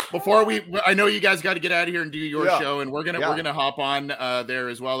 Hey, I know you guys got to get out of here and do your show, and we're gonna hop on there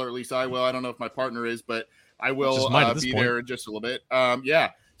as well, or at least I will. I don't know if my partner is, but I will be there in just a little bit.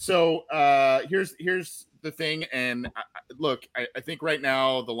 So here's the thing, and look, I think right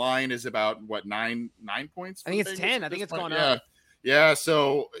now the line is about what 9 points. I think it's 10. I think it's gone up. Yeah.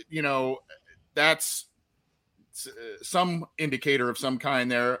 So that's some indicator of some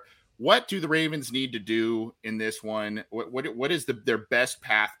kind there. What do the Ravens need to do in this one? What is their best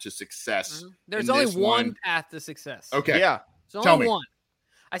path to success? There's only one path to success. Okay. Yeah. There's only one.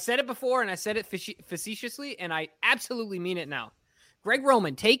 I said it before, and I said it facetiously, and I absolutely mean it now. Greg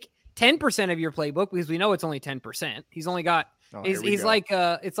Roman, take 10% of your playbook, because we know it's only 10%. He's only got He's like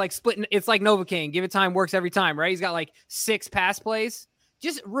it's like splitting. It's like Novocaine. Give it time, works every time, right? He's got like 6 pass plays.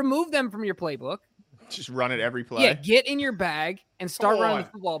 Just remove them from your playbook. Just run it every play. Yeah, get in your bag and start running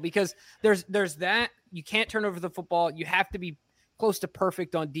the football, because there's that. You can't turn over the football. You have to be close to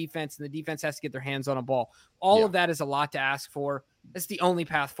perfect on defense, and the defense has to get their hands on a ball. All of that is a lot to ask for. That's the only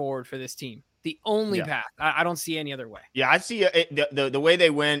path forward for this team. The only path. I don't see any other way. Yeah, I see the way they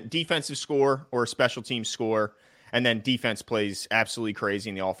win: defensive score or a special team score, and then defense plays absolutely crazy,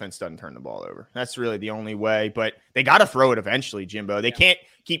 and the offense doesn't turn the ball over. That's really the only way. But they got to throw it eventually, Jimbo. They can't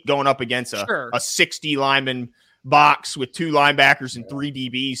keep going up against a 60 lineman box with 2 linebackers and 3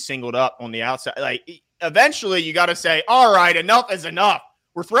 DBs singled up on the outside. Like, eventually, you got to say, all right, enough is enough.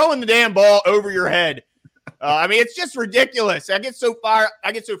 We're throwing the damn ball over your head. I mean, it's just ridiculous. I get so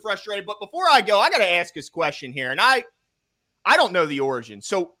frustrated. But before I go, I got to ask this question here, and I don't know the origin.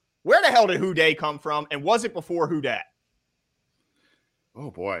 So where the hell did Who Dey come from, and was it before Who Dat? Oh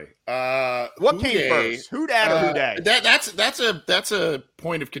boy, what came first, Who Dat or Who Dey? That's a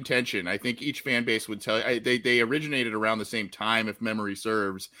point of contention. I think each fan base would tell you they originated around the same time, if memory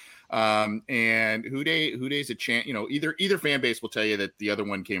serves. And Who Dey's a chant. You know, either fan base will tell you that the other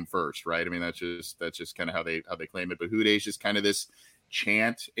one came first, right? I mean, that's just kind of how they claim it. But Who Dey's just kind of this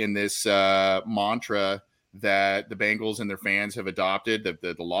chant in this mantra that the Bengals and their fans have adopted.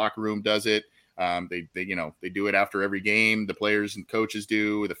 The locker room does it. They do it after every game. The players and coaches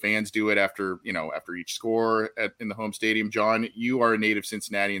do. The fans do it after each score in the home stadium. John, you are a native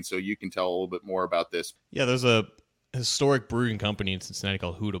Cincinnatian, so you can tell a little bit more about this. Yeah, there's a historic brewing company in Cincinnati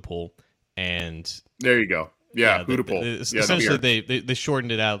called Hootapole, and there you go. Yeah, Hootapole. Essentially, they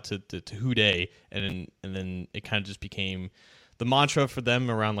shortened it out to Who Dey, and then it kind of just became the mantra for them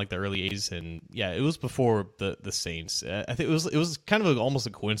around like the early 80s. And yeah, it was before the Saints. I think it was kind of almost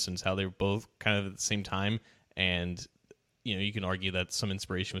a coincidence how they were both kind of at the same time. And you can argue that some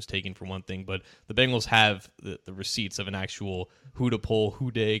inspiration was taken from one thing, but the Bengals have the receipts of an actual Hootapole,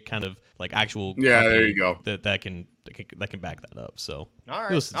 Who Dey kind of like actual. Yeah, there you go. That can back that up. So all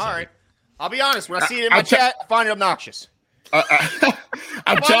right. I'll be honest. When I see it in my chat, I find it obnoxious.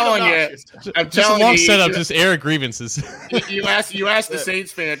 I'm telling you, just a long setup, just air grievances. You ask the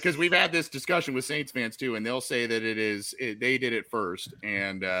Saints fan, because we've had this discussion with Saints fans too, and they'll say that they did it first,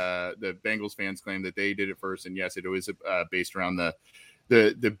 and the Bengals fans claim that they did it first, and yes, it was based around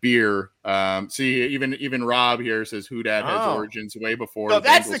the beer. See, even Rob here says Who Dat has origins way before. So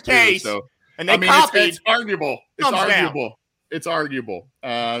that's the case. And they copied. It's arguable. It's arguable.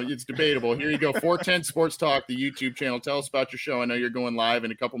 It's debatable. Here you go. 410 Sports Talk, the YouTube channel. Tell us about your show. I know you're going live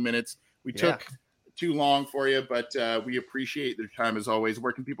in a couple minutes. We took too long for you, but we appreciate your time as always.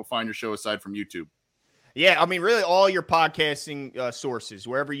 Where can people find your show aside from YouTube? Yeah, I mean, really all your podcasting sources,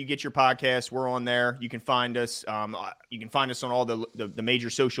 wherever you get your podcasts, we're on there. You can find us. You can find us on all the major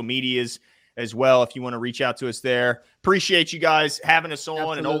social medias as well if you want to reach out to us there. Appreciate you guys having us on.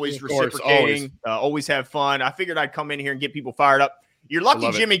 Absolutely. And always reciprocating. Always have fun. I figured I'd come in here and get people fired up. You're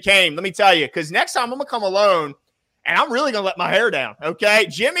lucky Jimmy came, let me tell you, because next time I'm going to come alone, and I'm really going to let my hair down, okay?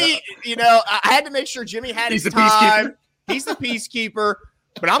 Jimmy, I had to make sure Jimmy had his time. He's the peacekeeper.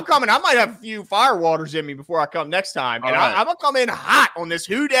 But I'm coming. I might have a few fire waters in me before I come next time. And I'm going to come in hot on this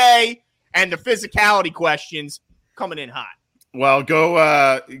Who Dey and the physicality questions, coming in hot. Well,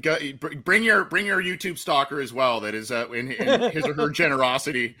 go bring your YouTube stalker as well. That is in his or her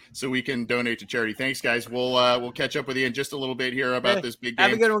generosity, so we can donate to charity. Thanks, guys. We'll catch up with you in just a little bit here about this big game.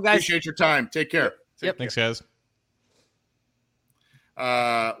 Have a good one, guys. Appreciate your time. Take care. Yep. Thanks, guys.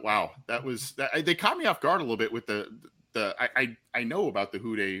 Wow, they caught me off guard a little bit with I know about the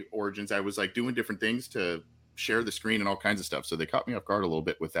Who Dey origins. I was like doing different things to share the screen and all kinds of stuff, so they caught me off guard a little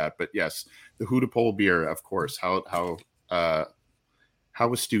bit with that. But yes, the Hootapole beer, of course. How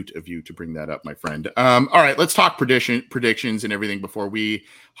astute of you to bring that up, my friend. All right, let's talk predictions and everything before we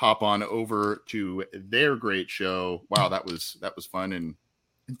hop on over to their great show. Wow, that was fun and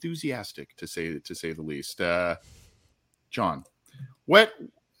enthusiastic to say the least. John, what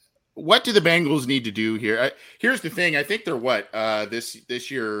do the Bengals need to do here? Here's the thing. I think they're this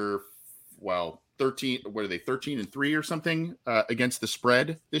year. Well, 13. What are they? 13-3 or something against the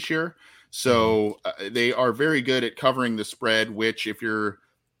spread this year. So they are very good at covering the spread, which if you're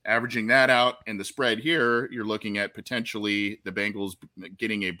averaging that out and the spread here, you're looking at potentially the Bengals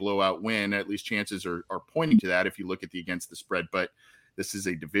getting a blowout win. At least chances are pointing to that if you look at the against the spread. But this is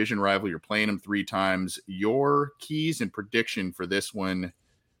a division rival. You're playing them 3 times. Your keys and prediction for this one,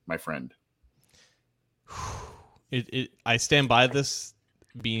 my friend. I stand by this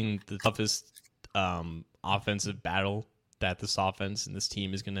being the toughest offensive battle that this offense and this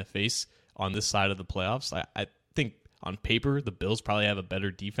team is going to face on this side of the playoffs. I think on paper, the Bills probably have a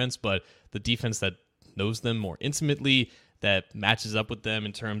better defense, but the defense that knows them more intimately, that matches up with them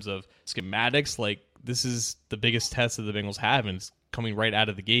in terms of schematics, like this is the biggest test that the Bengals have, and it's coming right out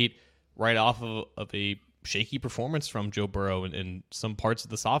of the gate, right off of a shaky performance from Joe Burrow in some parts of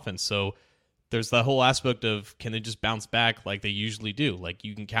this offense. So there's that whole aspect of, can they just bounce back like they usually do? Like,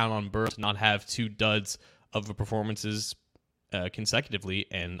 you can count on Burrow to not have 2 duds of performances consecutively,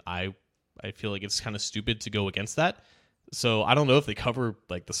 and I feel like it's kind of stupid to go against that. So I don't know if they cover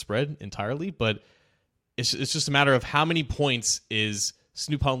like the spread entirely, but it's just a matter of how many points is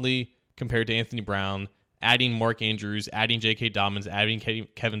Snoop Huntley compared to Anthony Brown, adding Mark Andrews, adding J.K. Dobbins, adding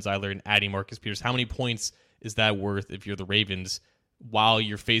Kevin Zeiler, and adding Marcus Peters. How many points is that worth if you're the Ravens while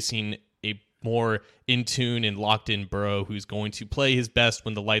you're facing a more in tune and locked in Burrow, who's going to play his best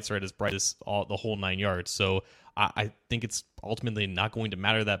when the lights are at his brightest, the whole 9 yards? So I think it's ultimately not going to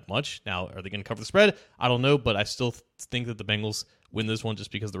matter that much. Now, are they going to cover the spread? I don't know, but I still think that the Bengals win this one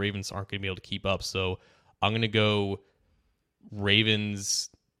just because the Ravens aren't going to be able to keep up. So I'm going to go Ravens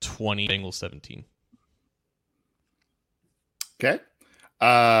 20, Bengals 17. Okay.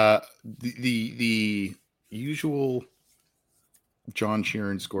 The usual John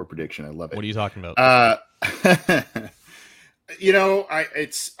Sheeran score prediction. I love it. What are you talking about? I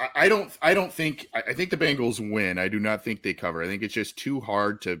think the Bengals win. I do not think they cover. I think it's just too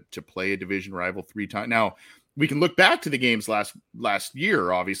hard to play a division rival 3 times. Now, we can look back to the games last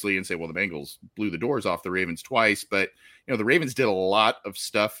year, obviously, and say, well, the Bengals blew the doors off the Ravens twice, but the Ravens did a lot of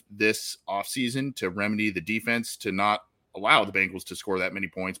stuff this offseason to remedy the defense, to not allow the Bengals to score that many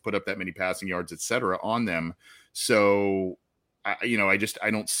points, put up that many passing yards, etc., on them. So, I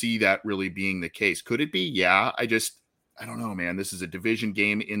don't see that really being the case. Could it be? Yeah. I don't know, man. This is a division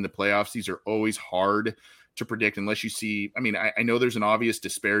game in the playoffs. These are always hard to predict unless you see. I know there's an obvious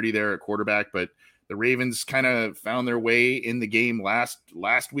disparity there at quarterback, but the Ravens kind of found their way in the game last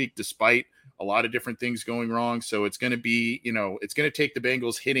week, despite a lot of different things going wrong. So it's going to be, it's going to take the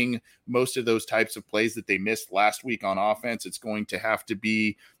Bengals hitting most of those types of plays that they missed last week on offense. It's going to have to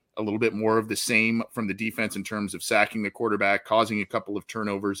be a little bit more of the same from the defense in terms of sacking the quarterback, causing a couple of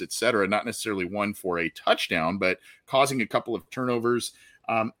turnovers, etc. Not necessarily one for a touchdown, but causing a couple of turnovers.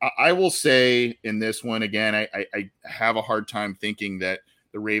 I will say in this one, again, I have a hard time thinking that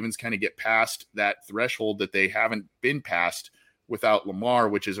the Ravens kind of get past that threshold that they haven't been past without Lamar,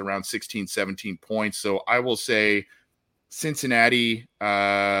 which is around 16, 17 points. So I will say Cincinnati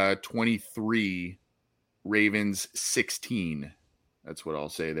 23, Ravens 16. That's what I'll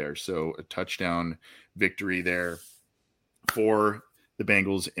say there. So a touchdown victory there for the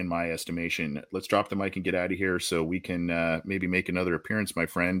Bengals in my estimation. Let's drop the mic and get out of here so we can maybe make another appearance, my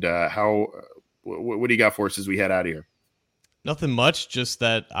friend. What do you got for us as we head out of here? Nothing much, just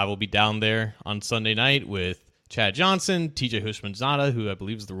that I will be down there on Sunday night with Chad Johnson, TJ Hushmanzada, who I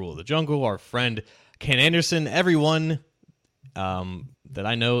believe is the rule of the jungle, our friend Ken Anderson, everyone that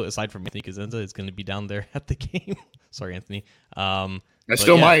I know, aside from Anthony Cosenza, is going to be down there at the game. Sorry, Anthony. I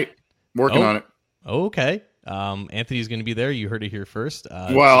still might. Working on it. Okay. Anthony's going to be there. You heard it here first.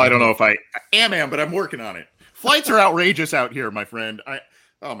 Well, I don't know if I am, but I'm working on it. Flights are outrageous out here, my friend.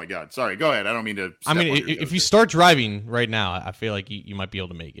 Oh my God. Sorry. Go ahead. I don't mean to. If you start driving right now, I feel like you might be able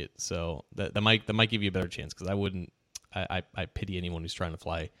to make it. So that might give you a better chance, because I wouldn't. I pity anyone who's trying to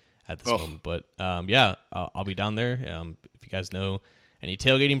fly at this moment. But I'll be down there. If you guys know any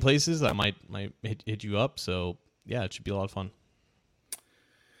tailgating places, I might hit you up. So yeah, it should be a lot of fun.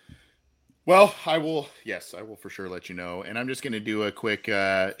 Well, I will for sure let you know. And I'm just going to do a quick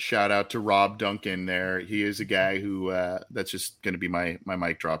shout out to Rob Duncan there. He is a guy who that's just going to be my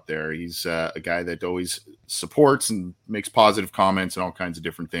mic drop there. He's a guy that always supports and makes positive comments and all kinds of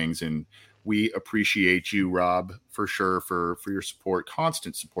different things. And we appreciate you, Rob, for sure, for your support,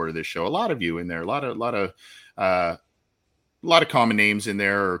 constant support of this show. A lot of you in there, a lot of common names in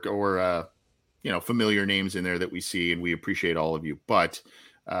there or familiar names in there that we see, and we appreciate all of you. But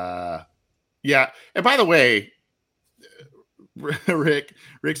yeah. And by the way, Rick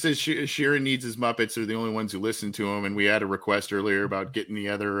says Sheeran needs his Muppets. They're the only ones who listen to him. And we had a request earlier about getting the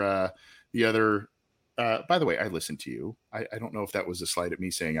other, by the way, I listen to you. I don't know if that was a slight at me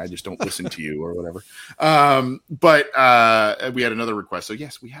saying I just don't listen to you or whatever. But we had another request. So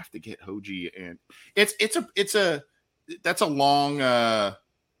yes, we have to get Hoji, and that's a long,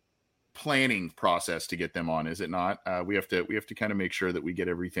 planning process to get them on, is it not? We have to kind of make sure that we get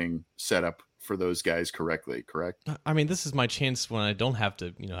everything set up for those guys correctly, correct? I mean, this is my chance when I don't have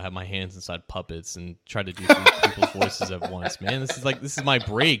to, have my hands inside puppets and try to do people's voices at once, man. This is my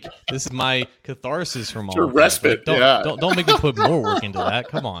break. This is my catharsis from all respite. Don't make me put more work into that.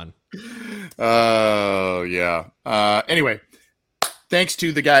 Come on. Oh, yeah. Anyway, thanks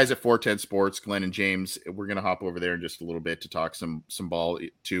to the guys at 410 Sports, Glenn and James. We're going to hop over there in just a little bit to talk some ball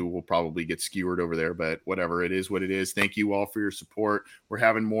too. We'll probably get skewered over there, but whatever. It is what it is. Thank you all for your support. We're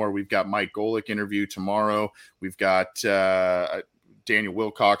having more. We've got Mike Golick interview tomorrow. We've got Daniel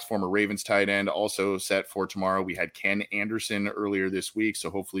Wilcox, former Ravens tight end, also set for tomorrow. We had Ken Anderson earlier this week, so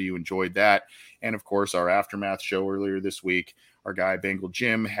hopefully you enjoyed that. And, of course, our Aftermath show earlier this week. Our guy, Bengal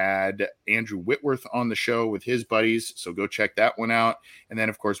Jim, had Andrew Whitworth on the show with his buddies, so go check that one out. And then,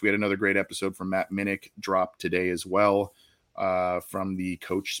 of course, we had another great episode from Matt Minnick drop today as well from the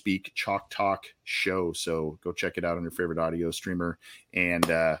Coach Speak Chalk Talk show. So go check it out on your favorite audio streamer, and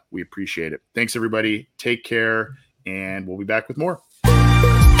we appreciate it. Thanks, everybody. Take care, and we'll be back with more.